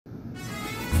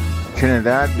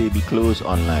Trinidad Baby Clothes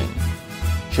Online.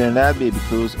 Trinidad Baby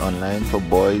Clothes Online for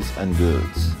boys and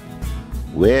girls.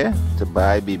 Where to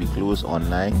buy baby clothes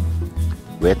online?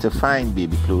 Where to find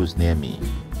baby clothes near me?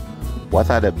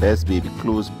 What are the best baby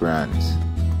clothes brands?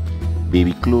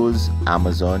 Baby clothes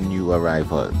Amazon new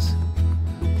arrivals.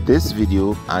 This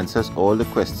video answers all the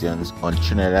questions on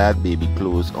Trinidad Baby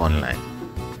Clothes Online.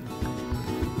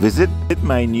 Visit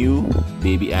my new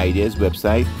Baby Ideas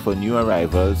website for new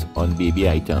arrivals on baby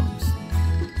items.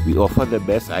 We offer the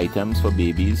best items for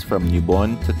babies from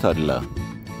newborn to toddler.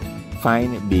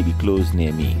 Find baby clothes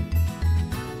near me.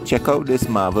 Check out this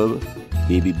Marvel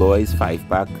Baby Boys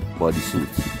 5-pack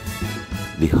bodysuits.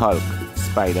 The Hulk,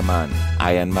 Spiderman,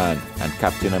 Iron Man, and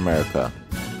Captain America.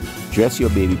 Dress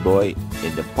your baby boy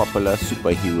in the popular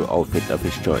superhero outfit of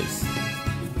his choice.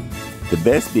 The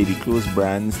best baby clothes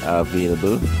brands are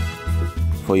available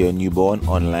for your newborn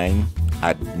online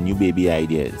at New Baby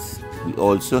Ideas. We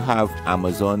also have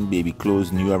Amazon Baby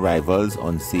Clothes new arrivals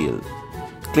on sale.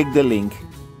 Click the link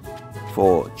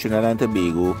for Trinidad and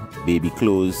Tobago Baby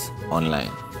Clothes Online.